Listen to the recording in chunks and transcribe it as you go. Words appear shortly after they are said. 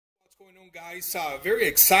Going on, guys? Very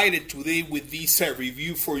excited today with this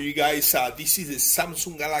review for you guys. This is the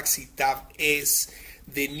Samsung Galaxy Tab S,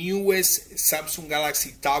 the newest Samsung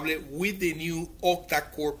Galaxy tablet with the new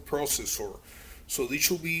octa-core processor. So this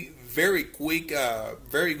should be very quick,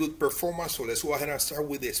 very good performance. So let's go ahead and start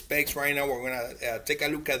with the specs right now. We're gonna take a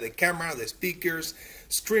look at the camera, the speakers,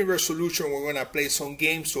 screen resolution. We're gonna play some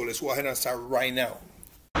games. So let's go ahead and start right now.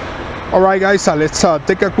 Alright guys, let's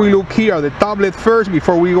take a quick look here at the tablet first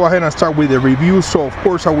before we go ahead and start with the review. So of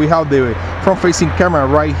course we have the front facing camera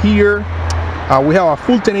right here. We have a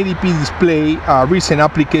full 1080p display, recent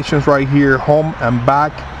applications right here, home and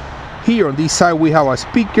back. Here on this side we have a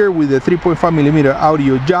speaker with the 3.5mm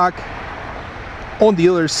audio jack. On the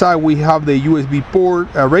other side we have the USB port,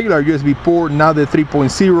 a regular USB port, not the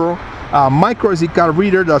 3.0. Micro SD card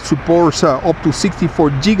reader that supports up to 64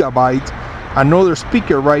 GB. Another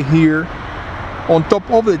speaker right here. On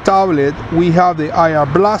top of the tablet we have the IR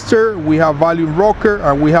blaster, we have volume rocker,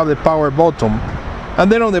 and we have the power button.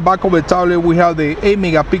 And then on the back of the tablet we have the 8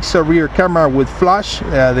 megapixel rear camera with flash.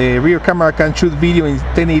 The rear camera can shoot video in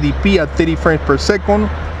 1080p at 30 frames per second.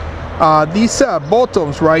 These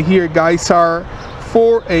buttons right here, guys, are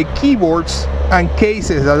for keyboards and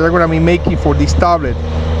cases that they're going to be making for this tablet.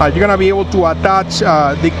 You're going to be able to attach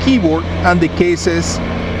the keyboard and the cases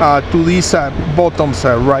to these buttons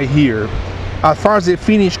right here. As far as the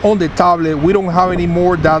finish on the tablet, we don't have any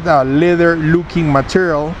more that leather looking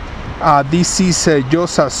material. This is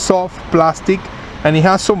just a soft plastic, and it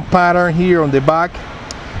has some pattern here on the back,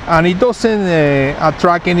 and it doesn't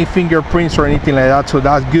attract any fingerprints or anything like that, so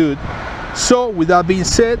that's good. So with that being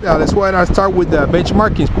said, let's go ahead and start with the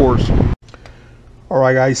benchmarking scores.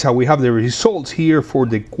 Alright guys, we have the results here for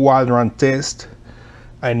the quadrant test.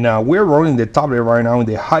 And we're running the tablet right now in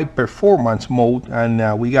the high performance mode,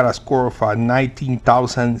 and we got a score of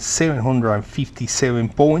 19,757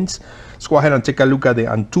 points. Let's go ahead and take a look at the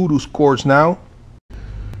Antutu scores now.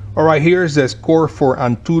 Alright, here's the score for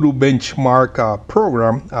Antutu benchmark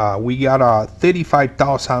program. We got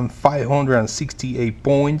 35,568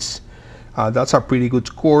 points. That's a pretty good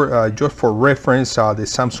score. Just for reference, the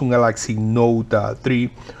Samsung Galaxy Note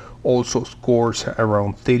 3 also scores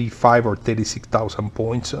around 35 or 36,000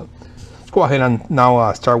 points. Let's go ahead and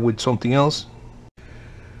now start with something else.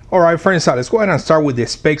 Alright friends, let's go ahead and start with the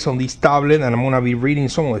specs on this tablet, and I'm going to be reading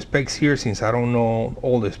some of the specs here since I don't know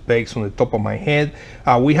all the specs on the top of my head.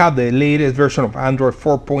 We have the latest version of Android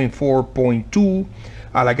 4.4.2.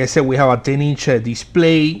 Like I said, we have a 10-inch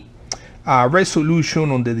display.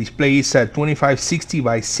 Resolution on the display is 2560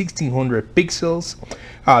 by 1600 pixels.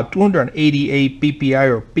 288 ppi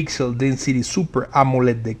or pixel density super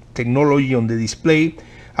AMOLED technology on the display.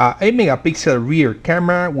 8 megapixel rear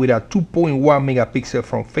camera with a 2.1 megapixel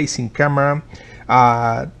front facing camera.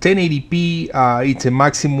 1080p, it's a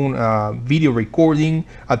maximum video recording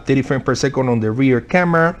at 30 frames per second on the rear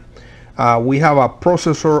camera. We have a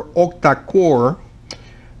processor octa-core,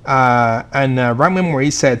 and RAM memory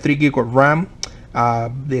is 3 GB of RAM.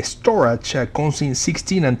 The storage comes in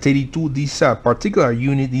 16 and 32. This particular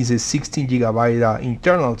unit is a 16 GB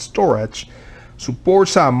internal storage.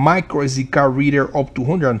 Supports a micro SD card reader up to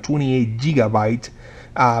 128 GB.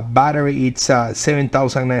 Battery, it's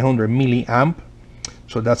 7,900 milliamp.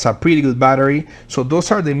 So that's a pretty good battery. So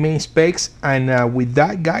those are the main specs, and with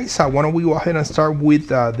that, guys, why don't we go ahead and start with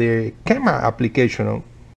the camera application.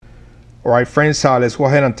 Alright friends, let's go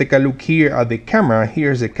ahead and take a look here at the camera.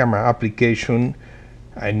 Here's the camera application,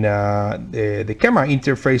 and the camera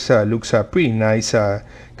interface looks pretty nice,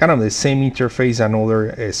 kind of the same interface and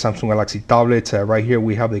other Samsung Galaxy tablets. Right here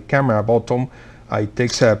we have the camera button. It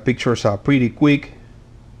takes pictures pretty quick.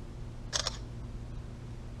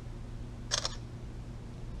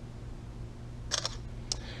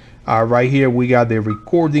 Right here we got the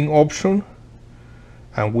recording option,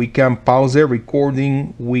 and we can pause the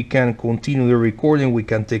recording, we can continue the recording, we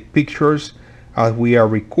can take pictures as we are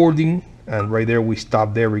recording, and right there we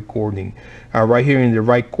stop the recording. Right here in the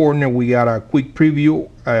right corner we got a quick preview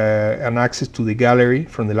and access to the gallery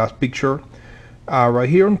from the last picture. Right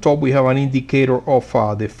here on top we have an indicator of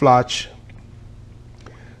the flash.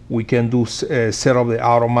 We can do set up the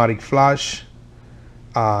automatic flash.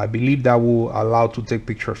 I believe that will allow to take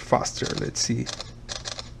pictures faster. Let's see.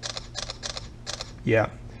 Yeah.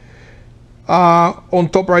 On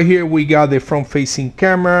top right here we got the front facing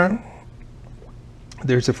camera.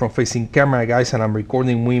 There's the front facing camera, guys, and I'm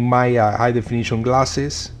recording with my high definition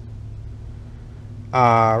glasses.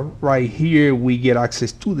 Right here we get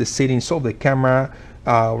access to the settings of the camera.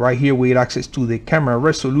 Right here we get access to the camera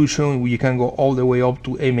resolution. You can go all the way up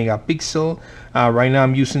to 8 megapixel. Right now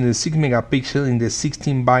I'm using the 6 megapixel in the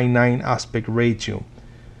 16:9 aspect ratio.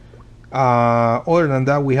 Other than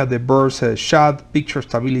that, we have the burst shot, picture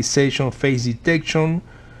stabilization, face detection.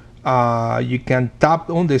 You can tap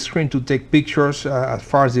on the screen to take pictures. As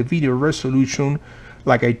far as the video resolution,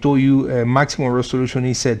 like I told you, maximum resolution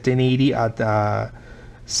is at 1080 at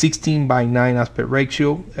 16:9 aspect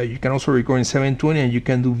ratio. You can also record in 720, and you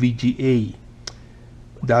can do VGA.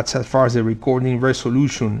 That's as far as the recording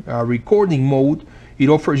resolution. Recording mode, it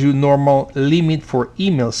offers you normal, limit for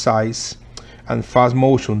email size, and fast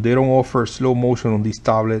motion. They don't offer slow motion on this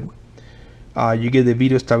tablet. You get the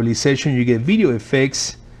video stabilization, you get video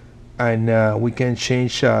effects, and we can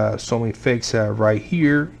change some effects right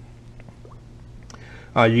here.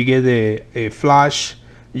 You get a flash,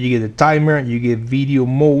 you get a timer, you get video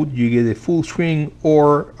mode, you get a full screen,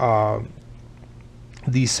 or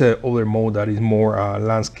this other mode that is more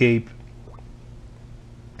landscape.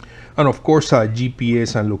 And of course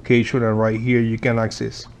GPS and location, and right here you can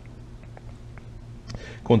access,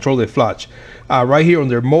 control the flash. Right here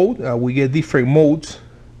under mode, we get different modes,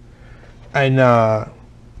 and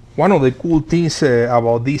one of the cool things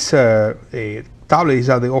about this tablet is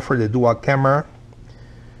that they offer the dual camera.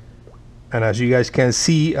 And as you guys can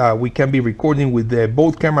see, we can be recording with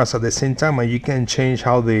both cameras at the same time, and you can change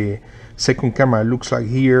how the second camera looks like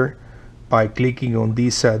here by clicking on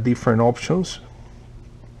these different options.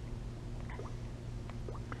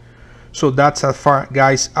 So that's as far,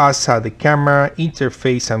 guys, as the camera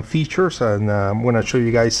interface and features, and I'm going to show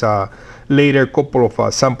you guys later a couple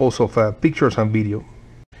of samples of pictures and video.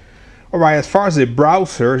 Alright, as far as the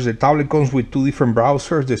browsers, the tablet comes with two different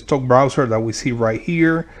browsers. The stock browser that we see right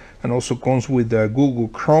here, and also comes with Google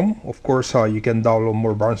Chrome. Of course, you can download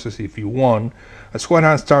more browsers if you want. Let's go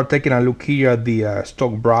ahead and start taking a look here at the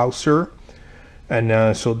stock browser.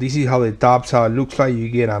 And so this is how the tabs looks like. You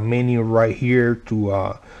get a menu right here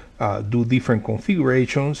to do different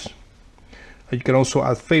configurations. You can also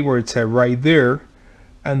add favorites right there,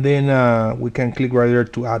 and then we can click right there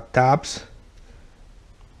to add tabs.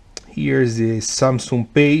 Here's the Samsung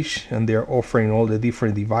page, and they're offering all the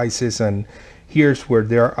different devices, and here's where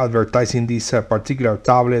they're advertising this particular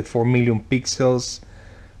tablet, 4 million pixels.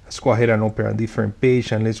 Let's go ahead and open a different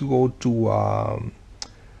page, and let's go to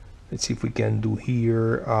let's see if we can do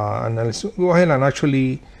here, and let's go ahead and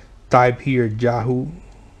actually type here yahoo.com,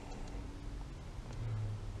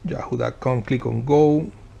 click on go,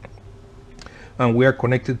 and we are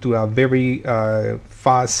connected to a very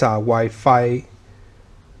fast Wi-Fi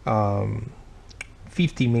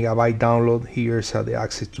 50 megabyte download. Here's the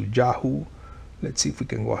access to Yahoo. Let's see if we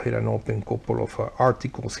can go ahead and open a couple of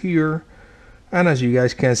articles here, and as you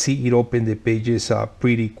guys can see, it opened the pages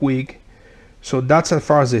pretty quick. So that's as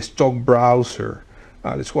far as the stock browser.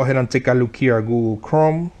 Let's go ahead and take a look here at Google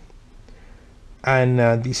Chrome, and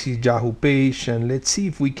this is Yahoo page, and let's see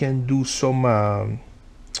if we can do some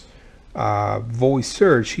voice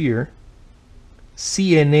search here.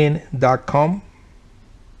 CNN.com,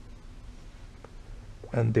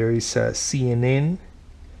 and there is CNN,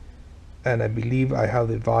 and I believe I have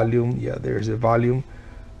the volume. Yeah, there's the volume,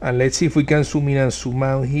 and let's see if we can zoom in and zoom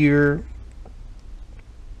out here.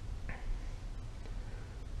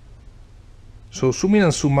 So zoom in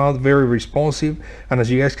and zoom out, very responsive, and as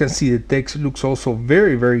you guys can see, the text looks also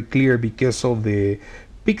very, very clear because of the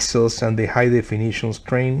pixels and the high definition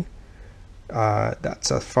screen.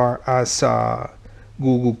 That's as far as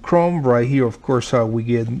Google Chrome. Right here, of course, we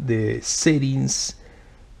get the settings,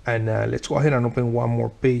 and let's go ahead and open one more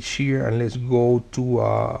page here, and let's go to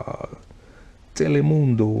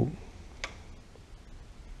Telemundo,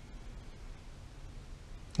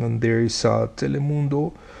 and there is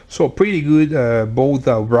Telemundo. So pretty good. Both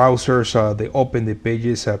browsers, they open the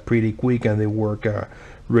pages pretty quick, and they work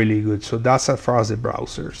really good. So that's as far as the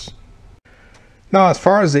browsers. Now, as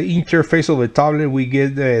far as the interface of the tablet, we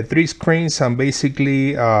get 3 screens, and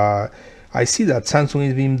basically I see that Samsung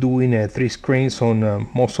has been doing 3 screens on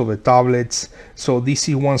most of the tablets. So this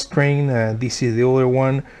is one screen, this is the other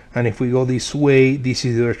one, and if we go this way, this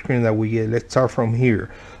is the other screen that we get. Let's start from here.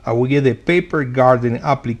 We get the Paper Garden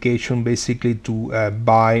application, basically to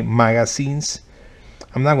buy magazines.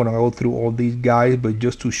 I'm not gonna go through all these guys, but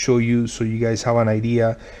just to show you, so you guys have an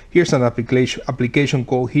idea. Here's an application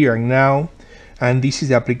called Here and Now, and this is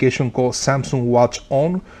the application called Samsung Watch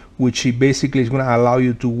On, which basically is going to allow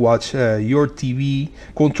you to watch your TV,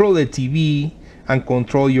 control the TV, and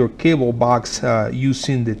control your cable box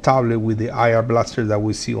using the tablet with the IR blaster that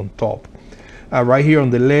we see on top. Right here on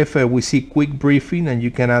the left, we see quick briefing, and you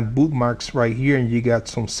can add bookmarks right here, and you got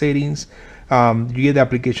some settings. You get the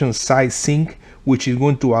application Side Sync, which is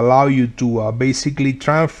going to allow you to basically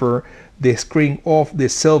transfer the screen off the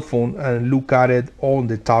cell phone and look at it on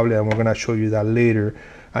the tablet, and we're going to show you that later.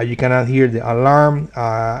 You can add here the alarm,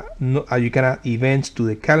 you can add events to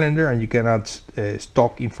the calendar, and you can add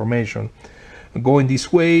stock information. Going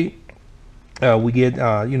this way, we get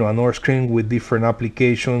another screen with different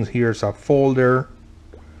applications. Here's a folder,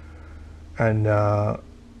 and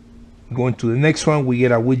going to the next one, we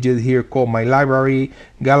get a widget here called My Library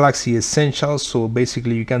Galaxy Essentials. So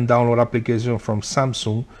basically you can download applications from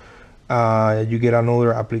Samsung. You get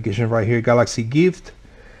another application right here, Galaxy Gift,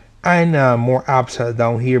 and more apps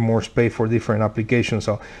down here, more space for different applications.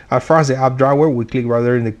 So as far as the app drawer, we click right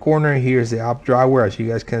there in the corner. Here's the app drawer. As you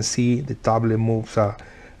guys can see, the tablet moves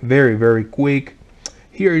very quick.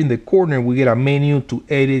 Here in the corner, we get a menu to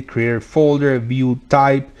edit, create a folder, view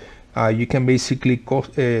type. You can basically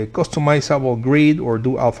customizable grid or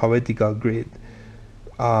do alphabetical grid.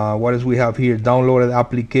 What else we have here? Downloaded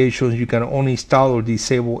applications. You can uninstall or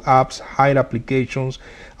disable apps, hide applications,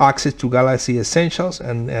 access to Galaxy Essentials,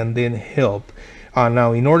 and then help.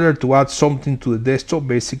 Now, in order to add something to the desktop,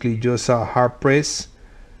 basically just hard press,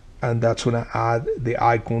 and that's gonna add the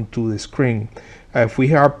icon to the screen. If we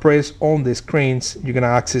hard press on the screens, you're gonna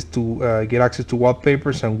get access to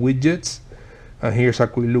wallpapers and widgets. Here's a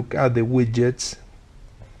quick look at the widgets.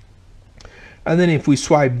 And then if we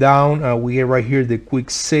swipe down, we get right here the quick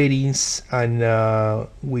settings, and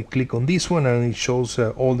we click on this one, and it shows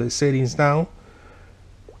all the settings now.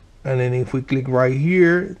 And then if we click right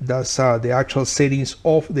here, that's the actual settings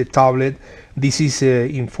of the tablet. This is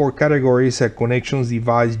in 4 categories: connections,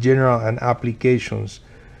 device, general, and applications.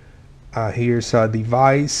 Here's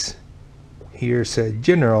device, here's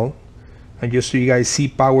general, and just so you guys see,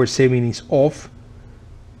 power saving is off,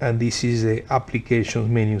 and this is the applications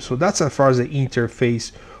menu. So that's as far as the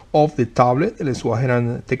interface of the tablet. Let's go ahead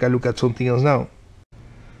and take a look at something else now.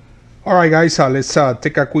 Alright guys, let's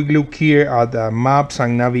take a quick look here at maps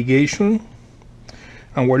and navigation,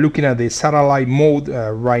 and we're looking at the satellite mode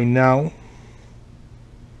right now.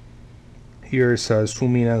 Here's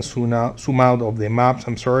zoom in and zoom out of the maps.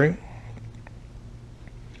 I'm sorry.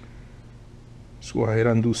 Let's go ahead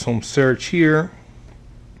and do some search here.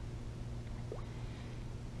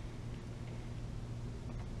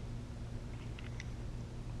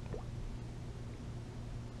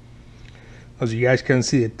 As you guys can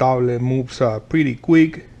see, the tablet moves pretty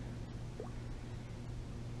quick.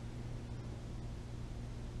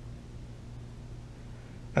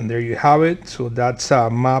 And there you have it. So that's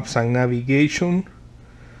maps and navigation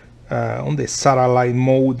on the satellite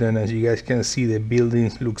mode. And as you guys can see, the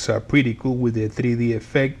buildings looks pretty cool with the 3D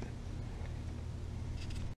effect.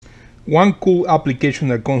 One cool application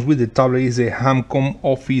that comes with the tablet is the Hamcom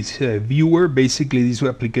Office Viewer. Basically, this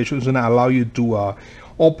application is going to allow you to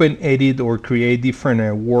open, edit, or create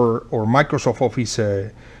different Word or Microsoft Office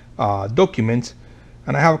documents.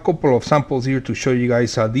 And I have a couple of samples here to show you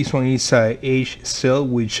guys. This one is Excel,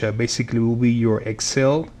 which basically will be your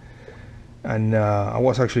Excel. And I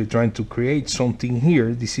was actually trying to create something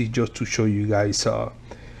here. This is just to show you guys, the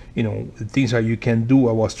things that you can do.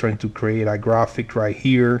 I was trying to create a graphic right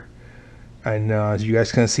here. And as you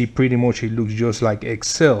guys can see, pretty much it looks just like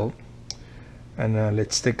Excel. And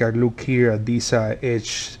let's take a look here at this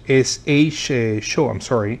SH show. I'm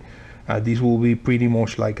sorry. This will be pretty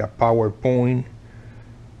much like a PowerPoint.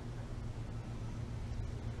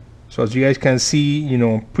 So as you guys can see,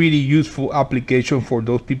 pretty useful application for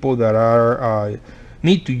those people that are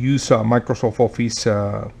need to use Microsoft Office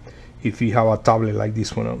if you have a tablet like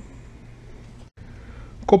this one.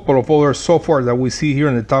 Couple of other software that we see here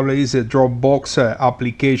on the tablet is the Dropbox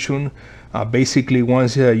application. Basically,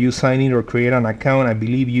 once you sign in or create an account, I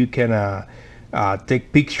believe you can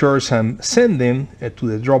take pictures and send them to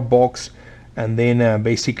the Dropbox, and then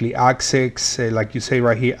basically access, like you say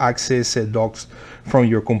right here, access docs from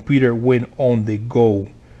your computer when on the go.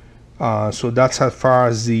 So that's as far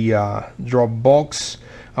as the Dropbox.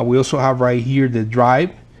 We also have right here the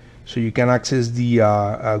Drive, so you can access the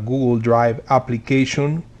Google Drive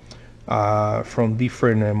application from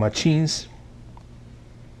different machines.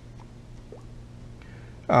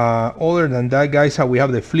 Other than that, guys, we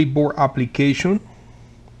have the Flipboard application.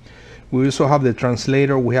 We also have the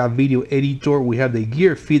translator, we have video editor, we have the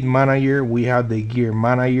Gear Fit Manager, we have the Gear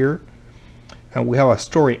Manager, and we have a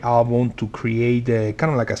story album to create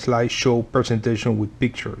kind of like a slideshow presentation with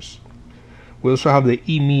pictures. We also have the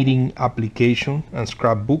e-meeting application and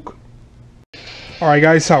scrapbook. Alright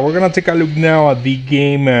guys, we're gonna take a look now at the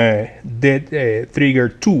game Dead Trigger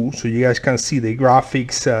 2, so you guys can see the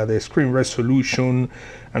graphics, the screen resolution,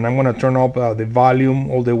 and I'm gonna turn up the volume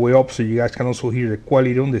all the way up so you guys can also hear the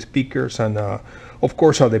quality on the speakers, and of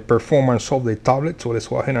course the performance of the tablet. So let's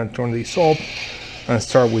go ahead and turn this up and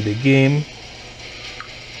start with the game.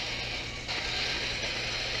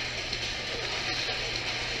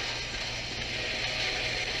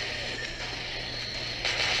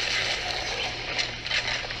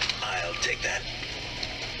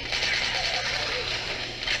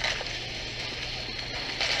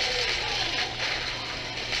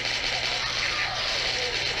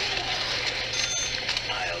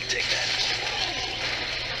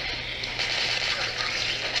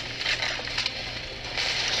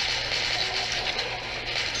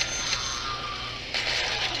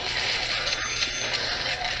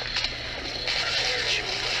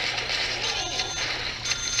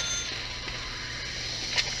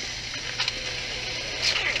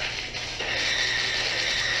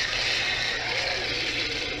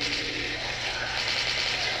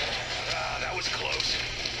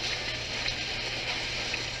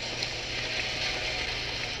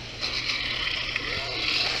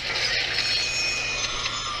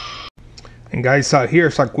 And guys,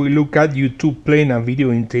 here's a quick look at YouTube playing a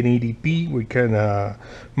video in 1080p. We can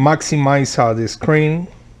maximize the screen.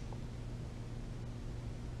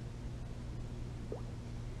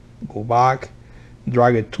 Go back,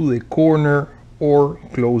 drag it to the corner, or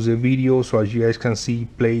close the video. So as you guys can see,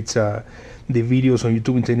 plays the videos on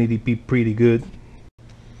YouTube in 1080p pretty good.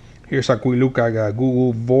 Here's a quick look at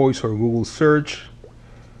Google Voice or Google Search.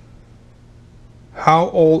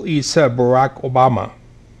 How old is Barack Obama?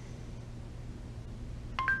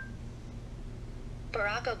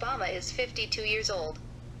 Barack Obama is 52 years old.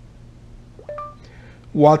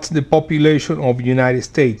 What's the population of United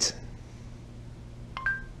States?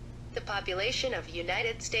 The population of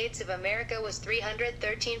United States of America was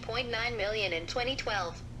 313.9 million in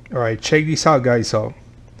 2012. All right, check this out, guys.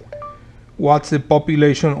 What's the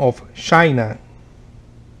population of China?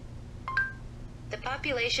 The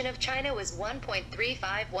population of China was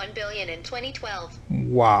 1.351 billion in 2012.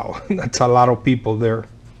 Wow, that's a lot of people there.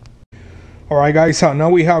 All right, guys, now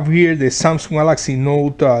we have here the Samsung Galaxy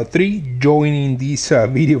Note 3 joining this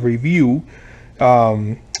video review.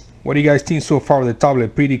 What do you guys think so far of the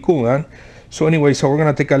tablet? Pretty cool, man. So anyway, so we're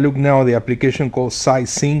gonna take a look now at the application called Size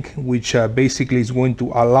Sync, which basically is going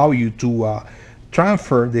to allow you to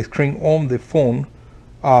transfer the screen on the phone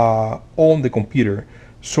on the computer.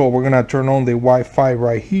 So we're gonna turn on the Wi-Fi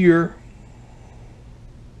right here.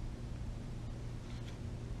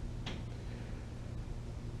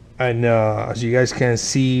 And as you guys can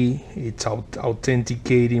see, it's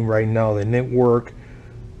authenticating right now the network.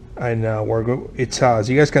 And it's as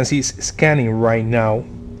you guys can see, it's scanning right now.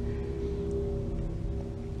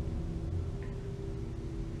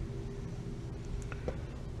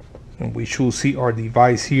 And we should see our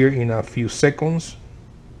device here in a few seconds.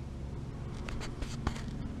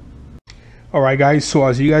 All right, guys, so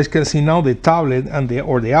as you guys can see now, the tablet and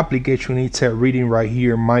the application, it's reading right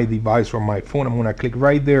here my device or my phone. I'm gonna click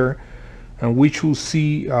right there, and we should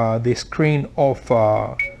see the screen of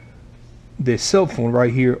the cell phone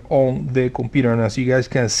right here on the computer. And as you guys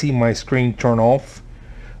can see, my screen turned off.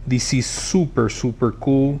 This is super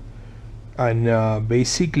cool. And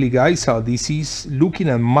basically, guys, this is looking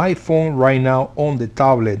at my phone right now on the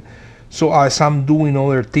tablet. So as I'm doing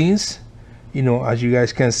other things, you know, as you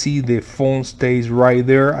guys can see, the phone stays right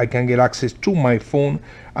there. I can get access to my phone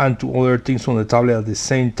and to other things on the tablet at the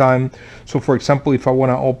same time. So for example, if I want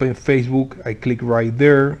to open Facebook, I click right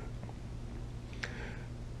there,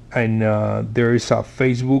 and there is a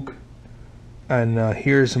Facebook, and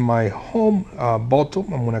here's my home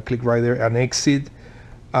button. I'm gonna click right there and exit.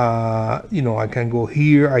 You know, I can go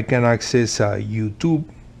here, I can access YouTube,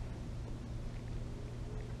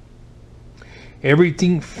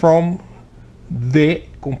 everything from the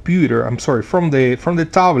computer, I'm sorry, from the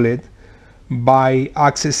tablet, by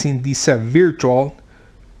accessing this virtual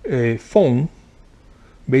phone,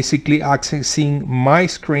 basically accessing my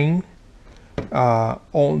screen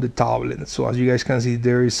on the tablet. So as you guys can see,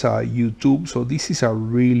 there is YouTube. So this is a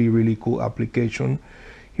really cool application.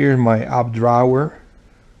 Here's my app drawer.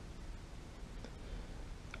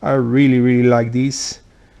 I really like this,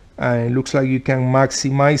 and it looks like you can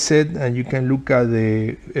maximize it, and you can look at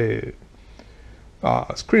the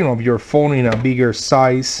screen of your phone in a bigger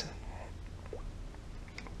size,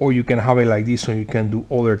 or you can have it like this so you can do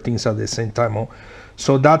other things at the same time.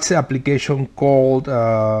 So that's the application called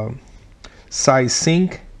Size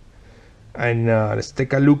Sync. And let's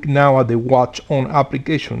take a look now at the Watch On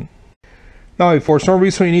application. Now, if for some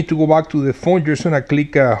reason you need to go back to the phone, you're just gonna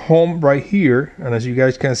click home right here, and as you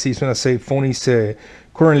guys can see, it's gonna say phone is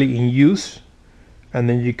currently in use, and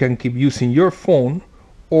then you can keep using your phone,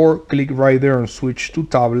 or click right there and switch to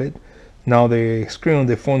tablet. Now the screen on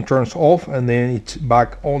the phone turns off, and then it's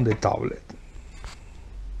back on the tablet.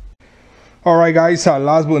 All right, guys,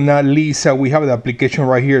 last but not least, we have the application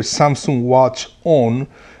right here, Samsung Watch On.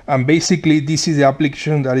 And basically, this is the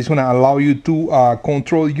application that is going to allow you to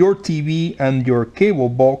control your TV and your cable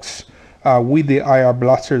box with the IR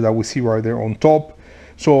blaster that we see right there on top.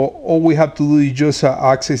 So all we have to do is just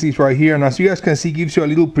access it right here, and as you guys can see, it gives you a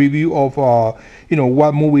little preview of you know,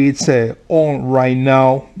 what movie it's on right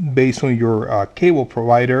now based on your cable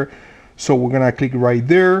provider. So we're gonna click right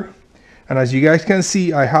there, and as you guys can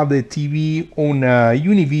see, I have the TV on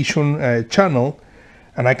Univision channel.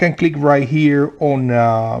 And I can click right here on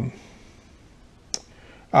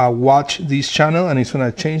watch this channel, and it's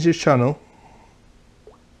gonna change this channel.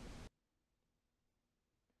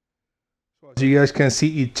 So as you guys can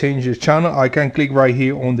see, it changes channel. I can click right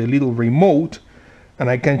here on the little remote, and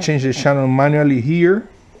I can change the channel manually here.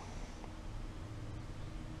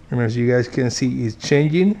 And as you guys can see, it's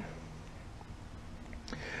changing.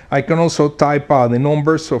 I can also type the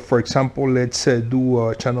numbers. So for example, let's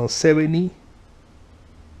do channel 70.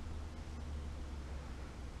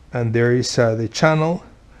 And there is the channel.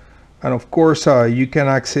 And of course, you can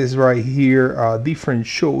access right here different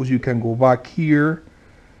shows. You can go back here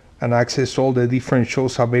and access all the different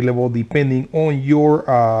shows available depending on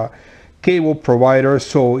your cable provider.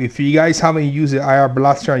 So if you guys haven't used the IR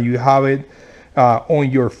Blaster and you have it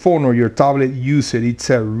on your phone or your tablet, use it. It's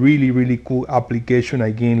a really cool application.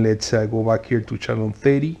 Again, let's go back here to channel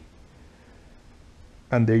 30.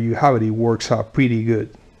 And there you have it. It works pretty good.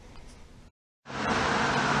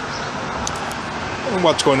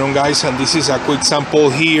 What's going on, guys? And this is a quick sample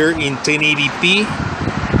here in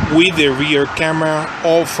 1080p with the rear camera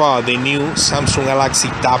of the new Samsung Galaxy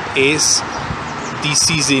Tab S. This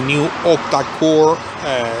is the new octa-core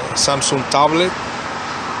Samsung tablet.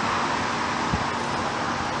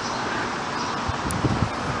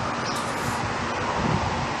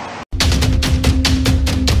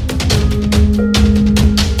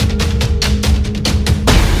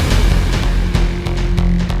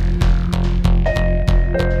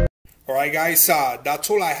 Alright guys, that's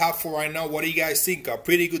all I have for right now. What do you guys think? A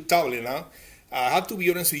pretty good tablet, huh? I have to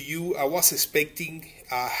be honest with you, I was expecting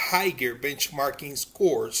higher benchmarking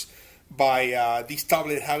scores by this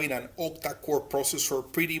tablet having an octa-core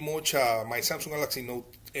processor. Pretty much my Samsung Galaxy Note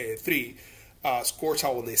 3 scores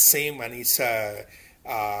are all the same, and it's a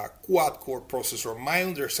quad-core processor. My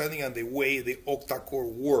understanding and the way the octa-core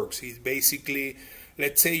works is basically,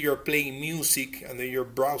 let's say you're playing music and then you're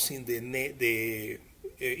browsing the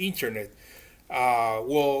internet.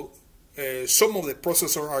 Some of the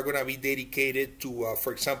processors are going to be dedicated to,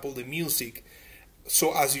 for example, the music.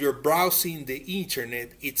 So as you're browsing the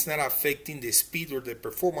internet, it's not affecting the speed or the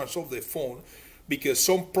performance of the phone, because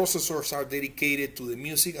some processors are dedicated to the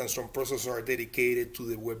music and some processors are dedicated to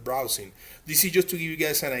the web browsing. This is just to give you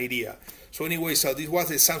guys an idea. So anyway, so this was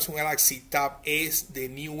the Samsung Galaxy Tab S, the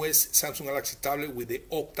newest Samsung Galaxy tablet with the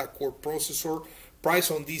octa-core processor.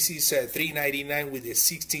 Price on this is $399 with a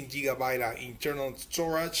 16 GB internal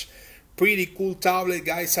storage. Pretty cool tablet,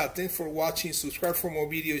 guys. Thanks for watching. Subscribe for more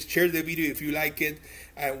videos. Share the video if you like it.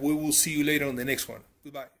 And we will see you later on the next one.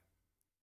 Goodbye.